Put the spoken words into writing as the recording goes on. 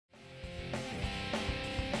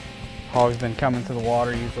Hogs been coming to the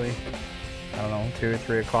water usually, I don't know, 2 or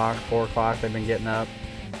 3 o'clock, 4 o'clock. They've been getting up,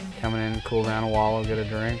 coming in, cool down a wallow, get a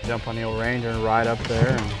drink, jump on the old Ranger and ride up there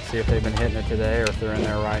and see if they've been hitting it today or if they're in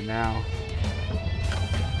there right now.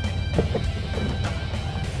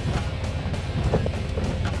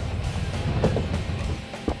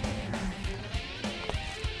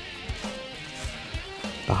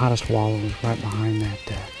 The hottest wallow is right behind that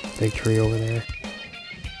big tree over there.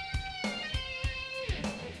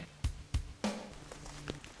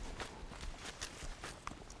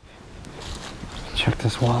 Check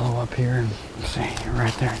this wallow up here and see,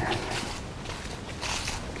 right there.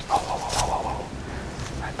 Oh, whoa, whoa, whoa, whoa,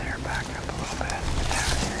 whoa. Right there, back up a little bit.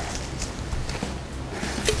 Down here.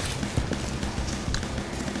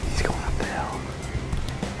 He's going up the hill.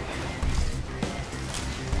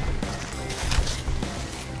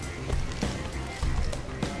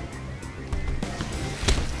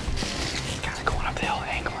 He's kind of going up the hill,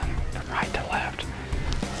 angling from right to left.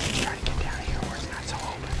 He's trying to get down here where it's not so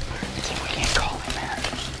open. Let's see if we can't call him, man.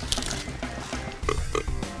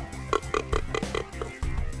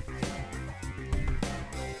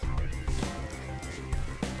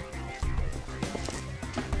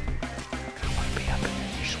 I want to be up in there.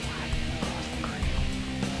 You slide across the creek.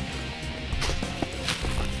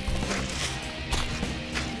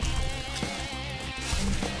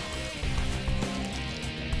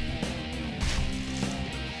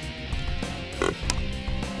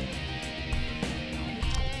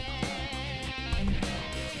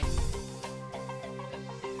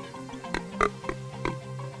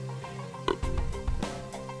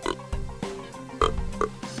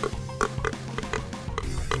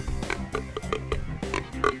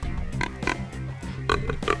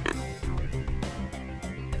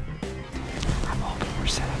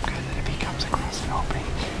 Set up good that if he comes across an opening,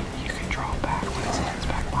 you can draw back when his head's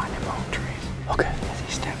back behind them oak trees. Okay. As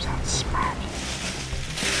he steps out, smack.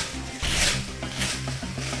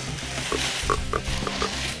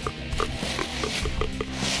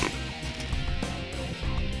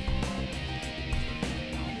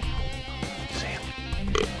 See him?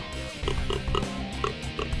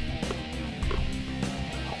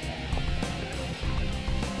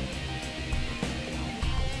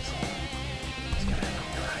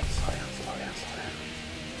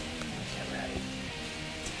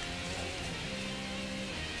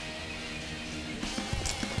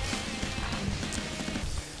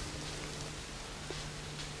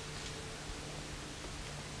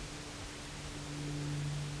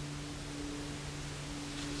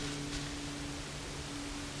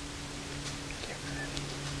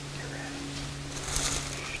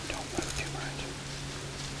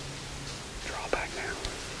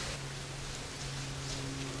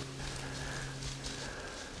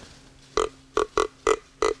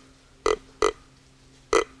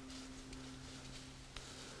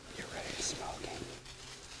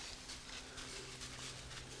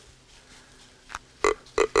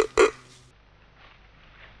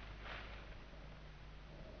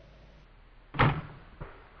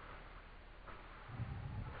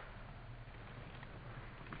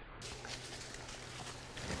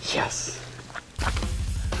 Yes.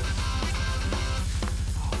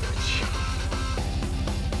 Oh,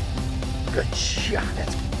 good shot.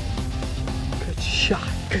 That's good shot.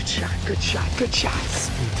 Good shot. Good shot. Good shot.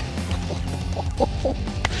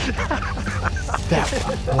 That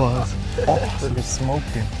was awesome. We smoked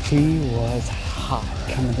him. He was hot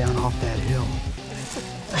coming down off that hill.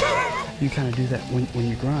 You kind of do that when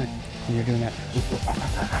you grunt, when you're doing that.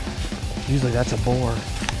 Usually that's a boar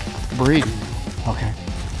breeding. Okay.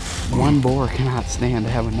 One boar cannot stand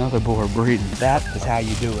to have another boar breeding. That is how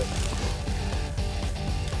you do it.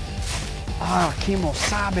 Ah,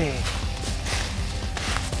 Kimosabe.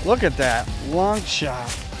 Look at that long shot.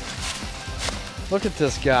 Look at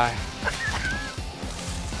this guy.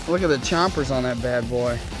 Look at the chompers on that bad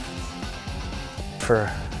boy. For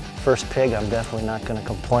first pig, I'm definitely not going to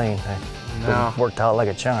complain. No. It worked out like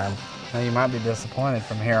a charm. Now you might be disappointed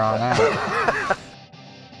from here on out.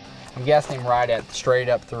 I'm guessing him right at straight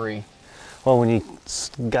up 3. Well, when you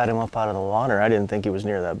got him up out of the water, I didn't think he was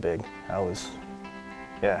near that big.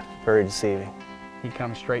 Yeah, very deceiving. He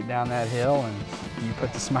comes straight down that hill and you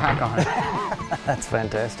put the smack on it. That's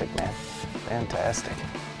fantastic, man. Fantastic.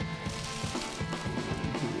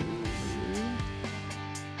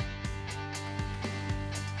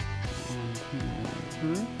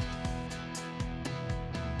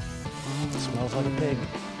 Smells like a pig.